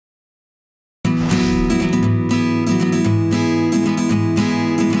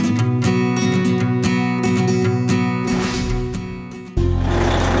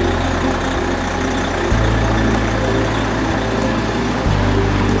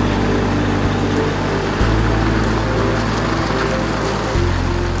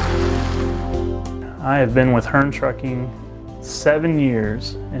I have been with Hearn Trucking 7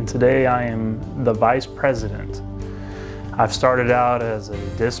 years, and today I am the Vice President. I've started out as a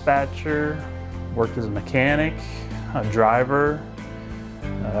dispatcher, worked as a mechanic, a driver,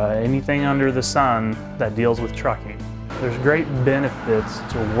 anything under the sun that deals with trucking. There's great benefits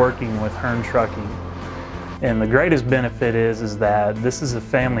to working with Hearn Trucking. And the greatest benefit is that this is a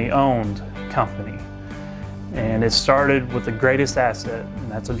family-owned company. And it started with the greatest asset,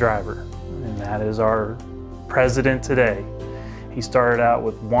 and that's a driver. And that is our president today. He started out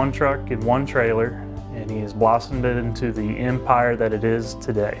with one truck and one trailer, and he has blossomed it into the empire that it is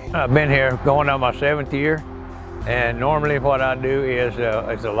today. I've been here going on my 7th year, and normally what I do is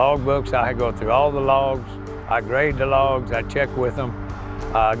the log books. I go through all the logs, I grade the logs, I check with them,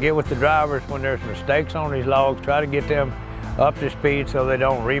 get with the drivers when there's mistakes on these logs, try to get them up to speed so they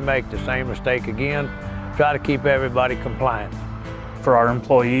don't remake the same mistake again, try to keep everybody compliant. For our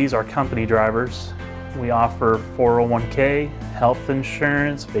employees, our company drivers, we offer 401k, health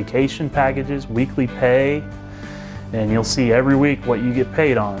insurance, vacation packages, weekly pay, and you'll see every week what you get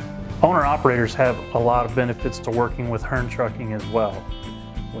paid on. Owner-operators have a lot of benefits to working with Hearn Trucking as well.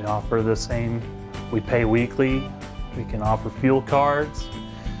 We offer the same, we pay weekly, we can offer fuel cards,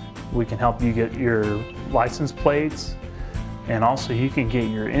 we can help you get your license plates, and also you can get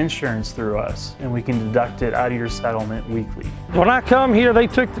your insurance through us, and we can deduct it out of your settlement weekly. When I come here, they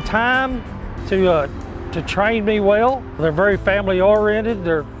took the time to train me well. They're very family oriented.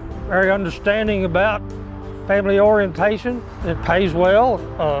 They're very understanding about family orientation. It pays well.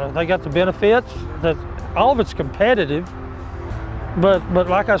 They got the benefits. That all of it's competitive. But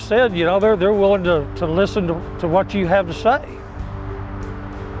like I said, you know, they're willing to listen to what you have to say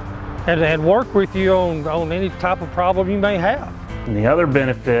and work with you on any type of problem you may have. And the other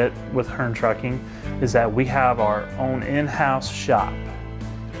benefit with Hearn Trucking is that we have our own in-house shop.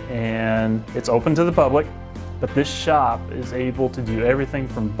 And it's open to the public, but this shop is able to do everything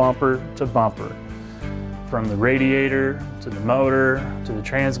from bumper to bumper. From the radiator, to the motor, to the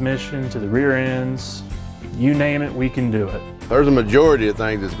transmission, to the rear ends, you name it, we can do it. There's a majority of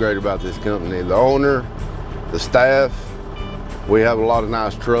things that's great about this company. The owner, the staff, we have a lot of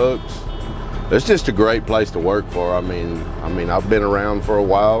nice trucks. It's just a great place to work for. I mean, I've been around for a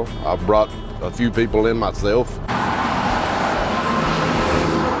while. I've brought a few people in myself.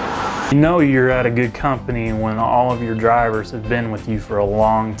 You know you're at a good company when all of your drivers have been with you for a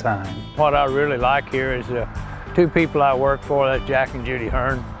long time. What I really like here is the two people I work for, that's Jack and Judy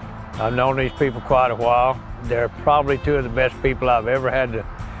Hearn. I've known these people quite a while. They're probably two of the best people I've ever had the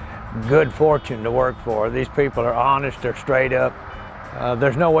good fortune to work for. These people are honest, they're straight up.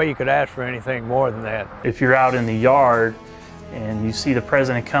 There's no way you could ask for anything more than that. If you're out in the yard and you see the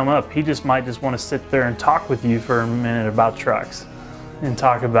president come up, he might just want to sit there and talk with you for a minute about trucks and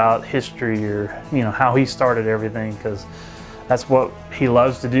talk about history, or how he started everything, because that's what he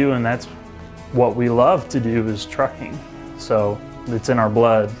loves to do, and that's what we love to do is trucking. So it's in our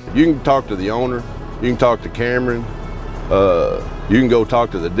blood. You can talk to the owner, you can talk to Cameron, you can go talk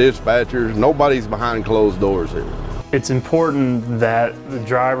to the dispatchers. Nobody's behind closed doors here. It's important that the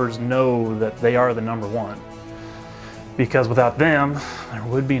drivers know that they are the number one, because without them, there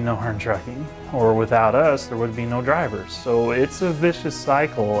would be no Hearn Trucking, or without us, there would be no drivers. So it's a vicious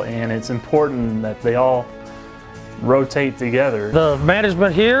cycle, and it's important that they all rotate together. The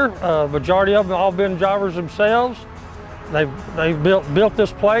management here, majority of them all been drivers themselves. They've built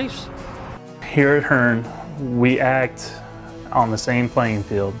this place. Here at Hearn, we act on the same playing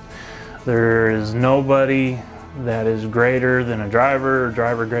field. There is nobody that is greater than a driver, or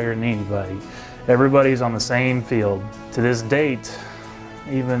driver greater than anybody. Everybody's on the same field. To this date,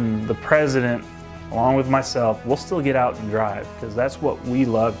 even the president, along with myself, we'll still get out and drive, because that's what we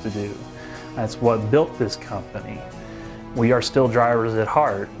love to do. That's what built this company. We are still drivers at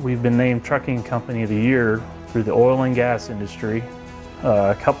heart. We've been named Trucking Company of the Year through the oil and gas industry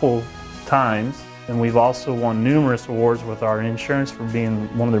a couple times, and we've also won numerous awards with our insurance for being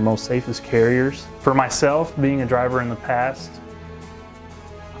one of their most safest carriers. For myself, being a driver in the past,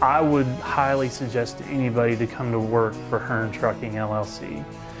 I would highly suggest to anybody to come to work for Hearn Trucking LLC.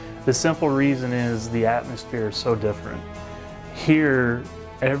 The simple reason is the atmosphere is so different. Here,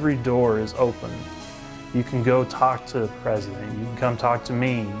 every door is open. You can go talk to the president, you can come talk to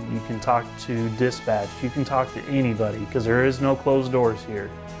me, you can talk to dispatch, you can talk to anybody, because there is no closed doors here.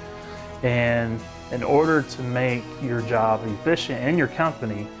 And in order to make your job efficient and your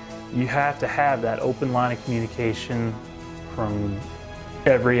company, you have to have that open line of communication from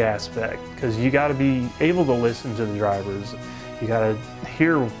every aspect, because you got to be able to listen to the drivers. You got to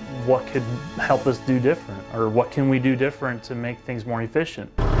hear what could help us do different, or what can we do different to make things more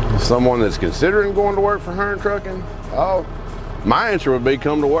efficient. Someone that's considering going to work for Hearn Trucking, oh, my answer would be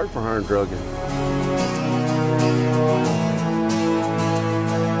come to work for Hearn Trucking.